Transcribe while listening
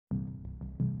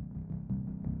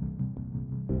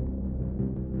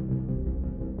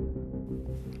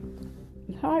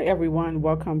Hi, everyone.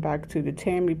 Welcome back to the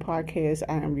Tammy Podcast.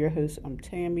 I am your host. I'm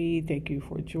Tammy. Thank you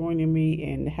for joining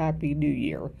me and Happy New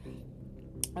Year.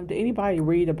 Did anybody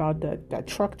read about that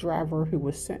truck driver who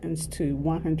was sentenced to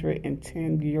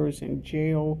 110 years in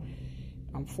jail?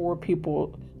 Four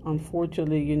people,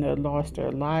 unfortunately, lost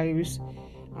their lives.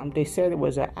 They said it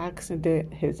was an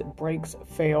accident. His brakes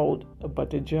failed, but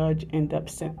the judge ended up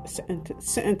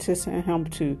sentencing him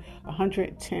to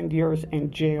 110 years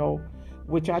in jail,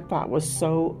 which I thought was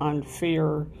so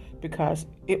unfair because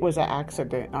it was an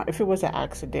accident. If it was an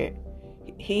accident,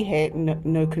 he had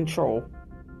no control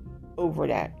over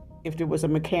that. If there was a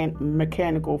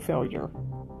mechanical failure,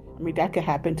 that could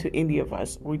happen to any of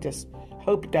us. We just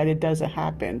hope that it doesn't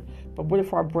happen. But what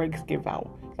if our brakes give out?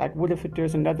 Like, what if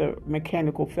there's another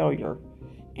mechanical failure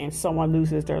and someone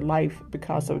loses their life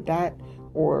because of that,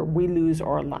 or we lose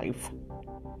our life?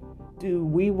 Do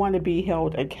we want to be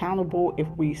held accountable if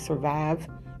we survive?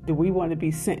 Do we want to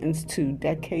be sentenced to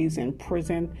decades in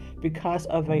prison because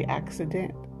of an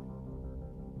accident?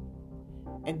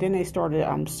 And then they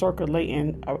started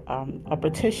circulating a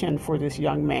petition for this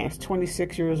young man. He's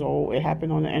 26 years old. It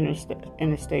happened on the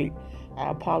interstate.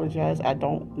 I apologize. I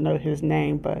don't know his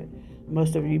name, but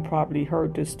most of you probably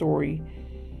heard this story.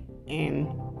 And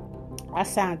I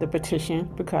signed the petition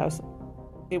because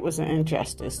it was an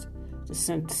injustice to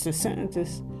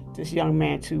sentence this young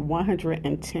man to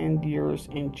 110 years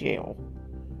in jail.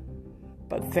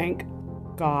 But thank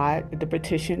God the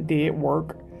petition did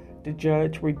work. The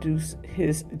judge reduced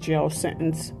his jail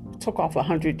sentence, took off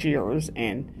 100 years,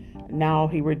 and now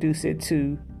he reduced it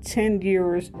to 10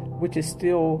 years, which is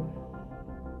still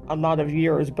a lot of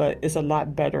years, but it's a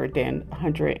lot better than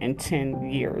 110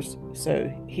 years.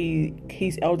 So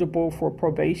he's eligible for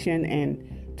probation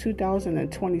in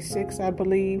 2026, I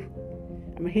believe.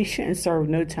 He shouldn't serve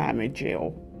no time in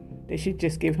jail. They should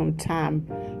just give him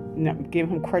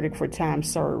credit for time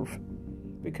served,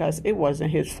 because it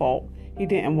wasn't his fault. He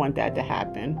didn't want that to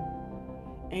happen.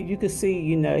 And you could see,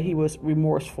 he was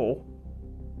remorseful.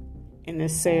 And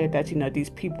it's sad that,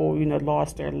 these people,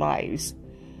 lost their lives.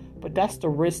 But that's the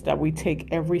risk that we take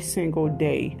every single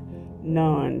day,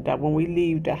 knowing that when we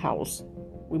leave the house,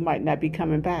 we might not be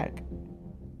coming back.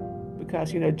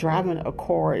 Because, driving a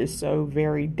car is so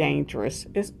very dangerous.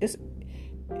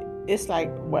 It's like,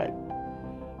 what,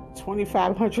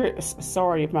 2,500?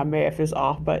 Sorry if my math is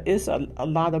off, but it's a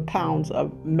lot of pounds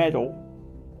of metal.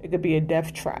 It could be a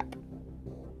death trap.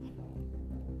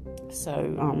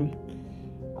 So,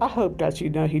 I hope that, he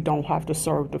don't have to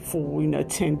serve the full,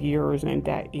 10 years and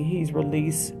that he's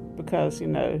released, because,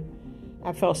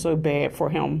 I felt so bad for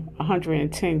him.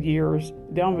 110 years.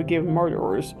 They don't even give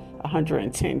murderers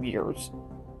 110 years.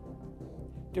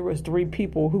 There was 3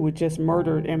 people who were just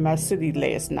murdered in my city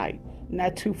last night,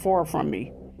 not too far from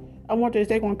me. I wonder if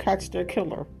they're going to catch their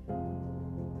killer.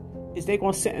 Is they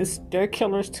going to sentence their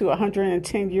killers to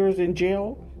 110 years in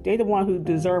jail? They the one who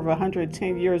deserve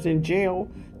 110 years in jail,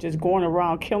 just going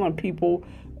around killing people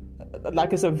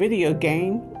like it's a video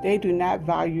game. They do not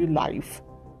value life.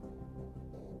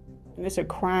 And it's a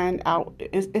crying out.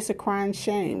 It's a crying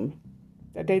shame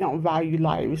that they don't value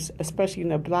lives, especially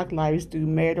Black lives do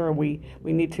matter. We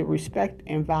need to respect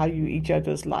and value each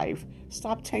other's life.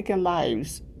 Stop taking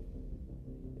lives.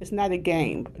 It's not a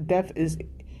game. Death is.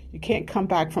 You can't come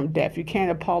back from death. You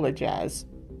can't apologize.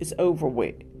 It's over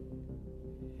with.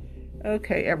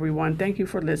 Okay, everyone. Thank you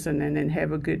for listening and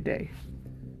have a good day.